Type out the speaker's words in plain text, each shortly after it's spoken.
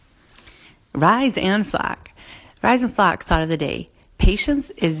Rise and flock. Rise and flock thought of the day. Patience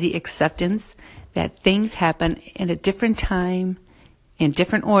is the acceptance that things happen in a different time, in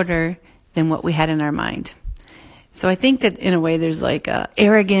different order than what we had in our mind. So I think that in a way there's like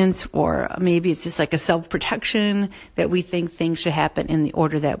arrogance, or maybe it's just like a self-protection that we think things should happen in the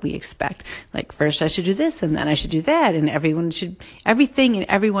order that we expect. Like first I should do this and then I should do that, and everything and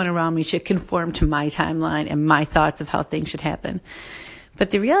everyone around me should conform to my timeline and my thoughts of how things should happen.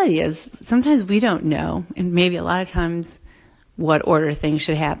 But the reality is sometimes we don't know, and maybe a lot of times what order things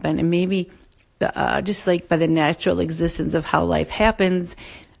should happen, and maybe just like by the natural existence of how life happens,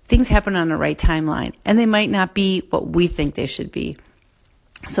 things happen on the right timeline, and they might not be what we think they should be.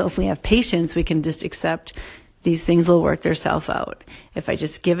 So if we have patience, we can just accept these things will work themselves out. If I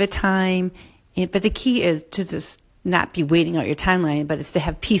just give it time, but the key is to just not be waiting out your timeline, but it's to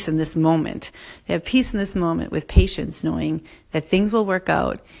have peace in this moment. To have peace in this moment with patience, knowing that things will work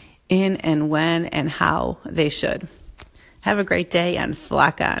out in and when and how they should. Have a great day and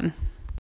flock on.